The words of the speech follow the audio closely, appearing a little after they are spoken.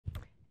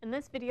In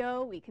this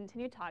video, we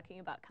continue talking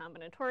about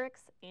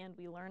combinatorics and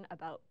we learn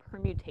about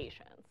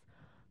permutations.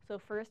 So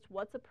first,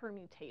 what's a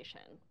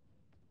permutation?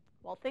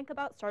 Well, think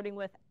about starting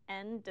with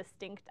n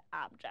distinct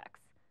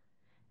objects,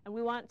 and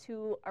we want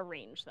to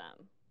arrange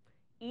them.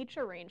 Each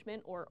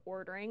arrangement or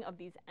ordering of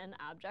these n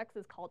objects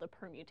is called a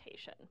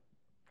permutation.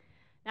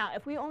 Now,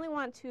 if we only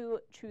want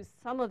to choose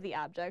some of the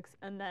objects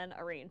and then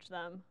arrange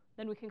them,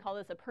 then we can call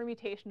this a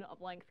permutation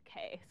of length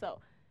k. So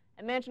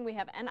imagine we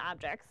have n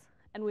objects,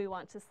 and we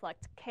want to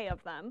select k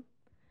of them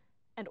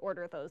and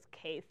order those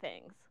k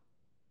things.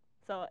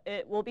 So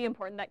it will be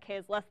important that k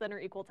is less than or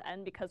equal to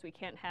n because we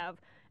can't have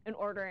an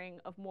ordering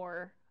of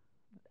more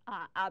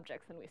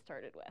objects than we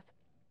started with.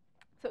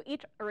 So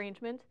each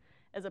arrangement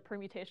is a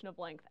permutation of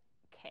length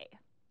k.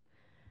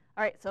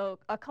 All right, so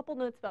a couple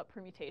notes about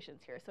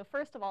permutations here. So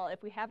first of all,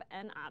 if we have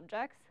n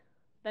objects,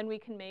 then we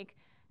can make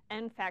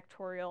n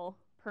factorial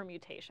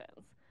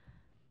permutations.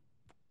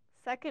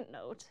 Second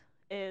note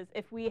is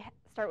if we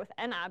start with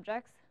n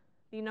objects,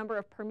 the number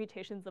of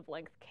permutations of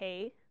length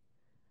k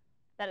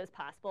that is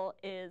possible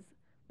is,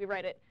 we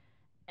write it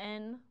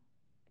n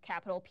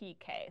capital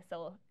Pk,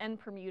 so n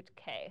permute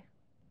k.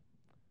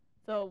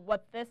 So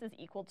what this is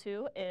equal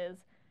to is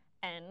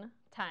n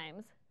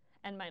times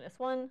n minus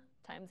 1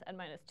 times n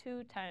minus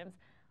 2 times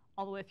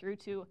all the way through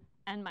to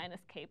n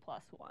minus k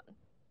plus 1.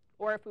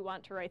 Or if we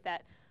want to write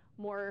that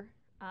more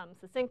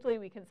succinctly,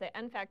 we can say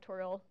n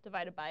factorial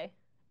divided by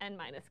n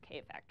minus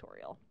k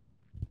factorial.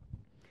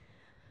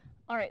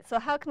 All right, so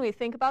how can we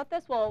think about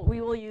this? Well,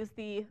 we will use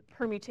the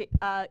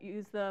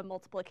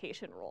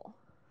multiplication rule.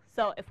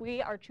 So if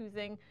we are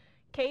choosing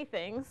k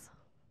things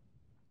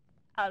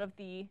out of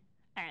the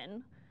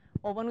n,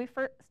 well, when we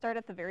start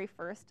at the very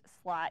first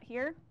slot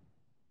here,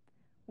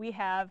 we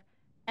have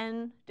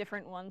n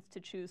different ones to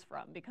choose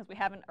from because we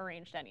haven't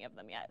arranged any of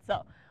them yet.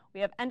 So we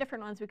have n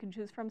different ones we can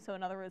choose from. So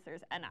in other words,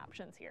 there's n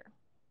options here.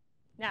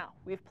 Now,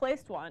 we've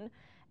placed one,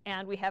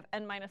 and we have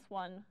n minus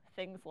 1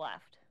 things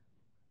left.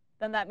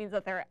 Then that means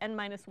that there are n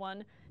minus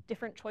 1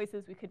 different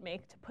choices we could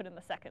make to put in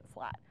the second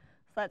slot.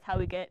 So that's how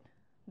we get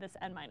this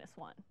n minus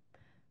 1.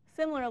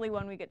 Similarly,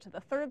 when we get to the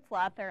third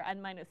slot, there are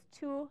n minus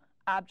 2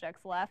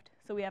 objects left,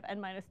 so we have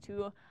n minus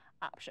 2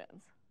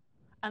 options.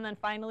 And then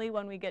finally,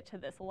 when we get to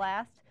this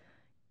last,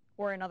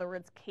 or in other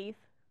words, kth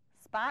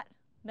spot,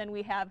 then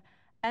we have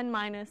n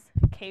minus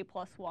k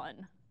plus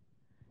 1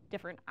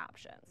 different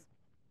options.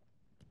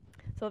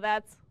 So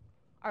that's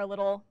our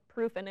little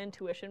proof and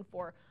intuition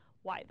for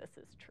why this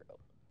is true.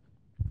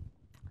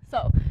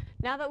 So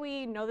now that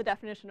we know the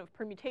definition of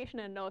permutation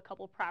and know a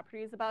couple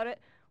properties about it,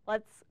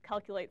 let's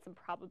calculate some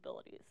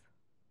probabilities,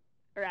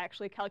 or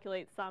actually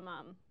calculate some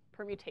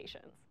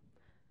permutations.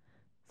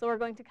 So we're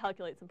going to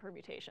calculate some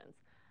permutations.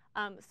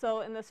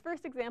 So in this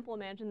first example,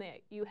 imagine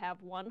that you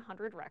have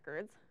 100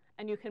 records,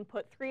 and you can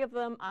put 3 of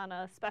them on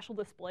a special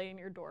display in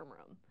your dorm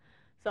room.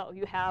 So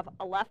you have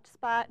a left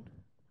spot,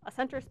 a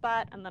center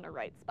spot, and then a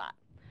right spot.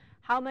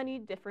 How many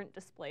different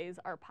displays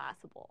are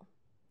possible?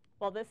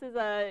 Well, this is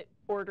a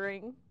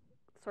ordering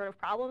sort of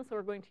problem, so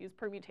we're going to use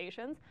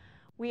permutations.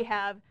 We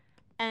have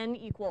n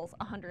equals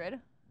 100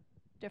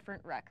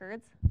 different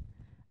records,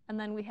 and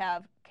then we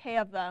have k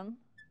of them,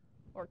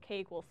 or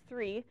k equals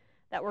 3,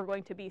 that we're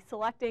going to be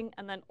selecting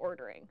and then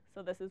ordering.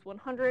 So this is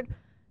 100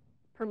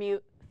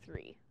 permute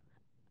 3,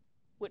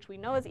 which we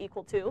know is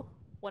equal to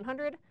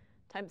 100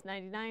 times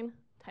 99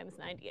 times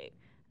 98.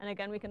 And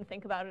again, we can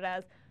think about it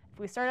as, if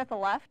we start at the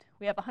left,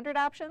 we have 100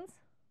 options,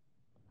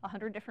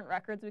 100 different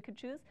records we could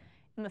choose.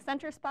 In the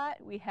center spot,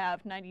 we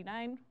have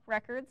 99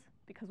 records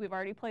because we've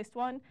already placed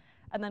one.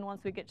 And then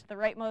once we get to the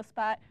rightmost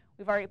spot,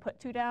 we've already put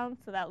 2 down,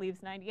 so that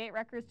leaves 98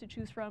 records to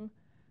choose from.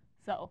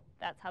 So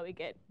that's how we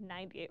get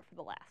 98 for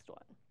the last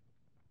one.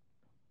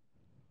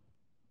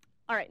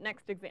 All right,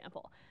 next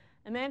example.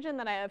 Imagine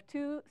that I have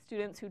 2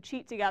 students who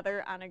cheat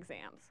together on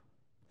exams.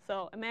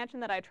 So imagine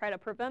that I try to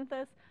prevent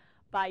this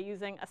by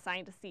using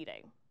assigned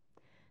seating.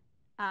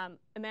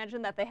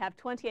 Imagine that they have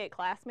 28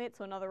 classmates.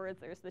 So in other words,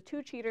 there's the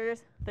 2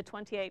 cheaters, the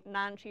 28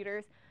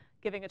 non-cheaters,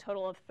 giving a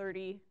total of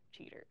 30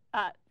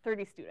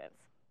 students.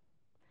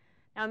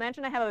 Now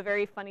imagine I have a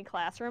very funny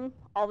classroom.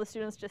 All the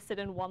students just sit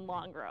in one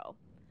long row.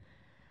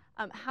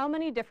 How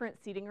many different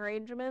seating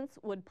arrangements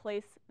would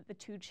place the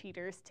 2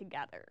 cheaters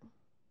together?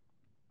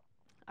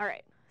 All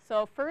right,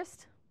 so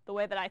first, the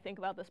way that I think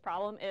about this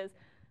problem is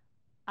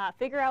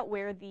figure out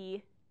where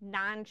the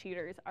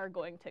non-cheaters are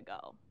going to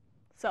go.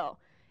 So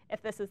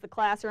if this is the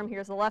classroom,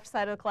 here's the left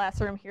side of the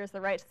classroom, here's the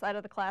right side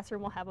of the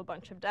classroom. We'll have a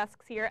bunch of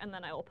desks here, and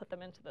then I will put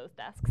them into those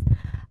desks.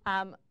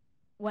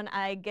 When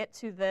I get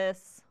to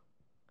this,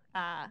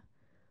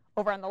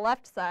 over on the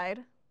left side,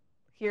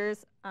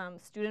 here's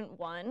student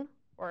 1,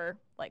 or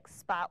like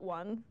spot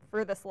 1,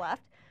 furthest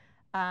left.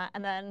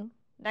 And then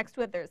next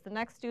to it, there's the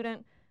next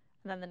student,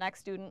 and then the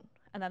next student,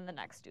 and then the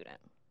next student.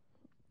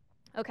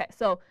 OK,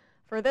 so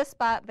for this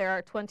spot, there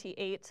are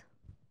 28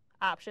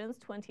 options,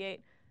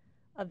 28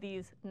 of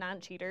these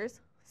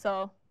non-cheaters.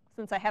 So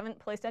since I haven't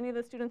placed any of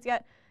the students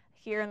yet,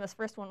 here in this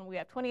first one we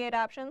have 28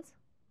 options.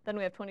 Then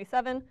we have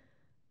 27,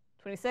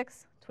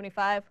 26,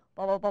 25,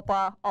 blah, blah, blah,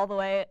 blah, all the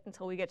way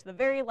until we get to the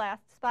very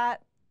last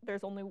spot.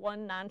 There's only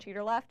one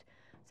non-cheater left,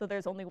 so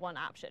there's only one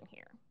option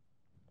here.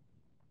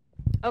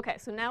 Okay,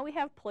 so now we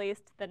have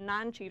placed the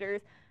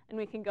non-cheaters, and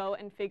we can go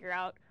and figure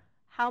out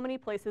how many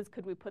places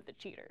could we put the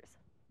cheaters.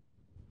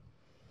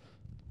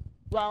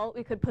 Well,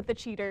 we could put the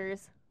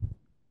cheaters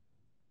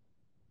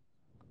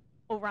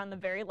over on the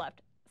very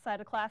left side of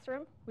the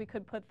classroom. We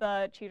could put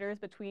the cheaters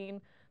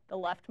between the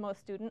leftmost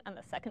student and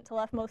the second to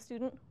leftmost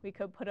student. We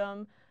could put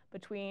them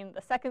between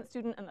the second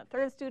student and the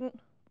third student.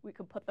 We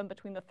could put them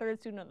between the third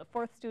student and the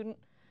fourth student,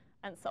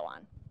 and so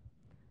on.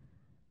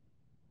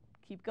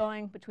 Keep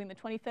going between the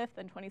 25th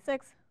and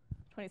 26th,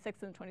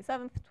 26th and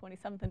 27th,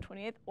 27th and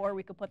 28th, or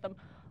we could put them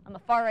on the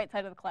far right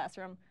side of the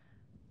classroom,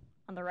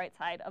 on the right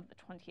side of the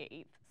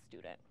 28th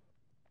student.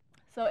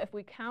 So if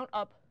we count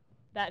up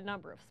that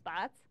number of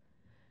spots,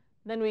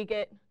 then we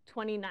get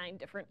 29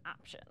 different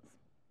options.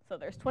 So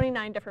there's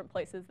 29 different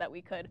places that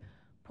we could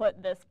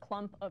put this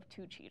clump of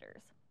 2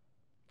 cheaters.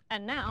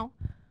 And now,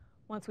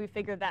 once we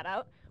figured that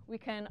out, we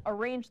can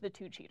arrange the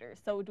 2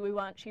 cheaters. So do we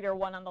want cheater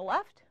 1 on the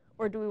left,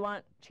 or do we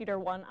want cheater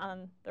 1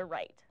 on the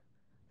right?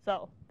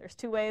 So there's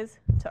 2 ways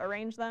to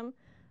arrange them.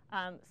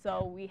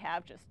 So we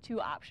have just 2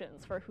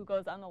 options for who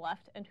goes on the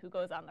left and who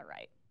goes on the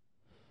right.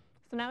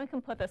 So now we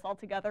can put this all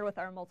together with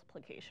our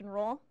multiplication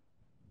rule.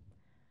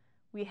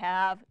 We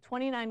have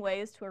 29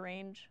 ways to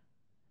arrange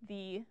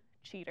the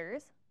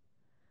cheaters.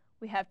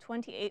 We have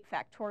 28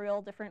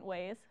 factorial different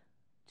ways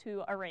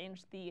to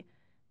arrange the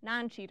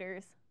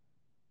non-cheaters.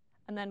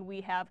 And then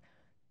we have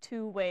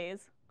 2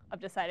 ways of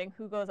deciding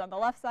who goes on the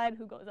left side,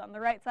 who goes on the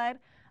right side.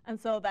 And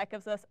so that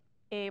gives us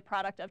a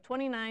product of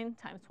 29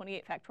 times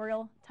 28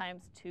 factorial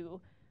times 2.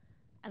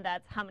 And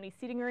that's how many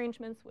seating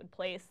arrangements would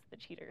place the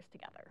cheaters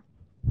together.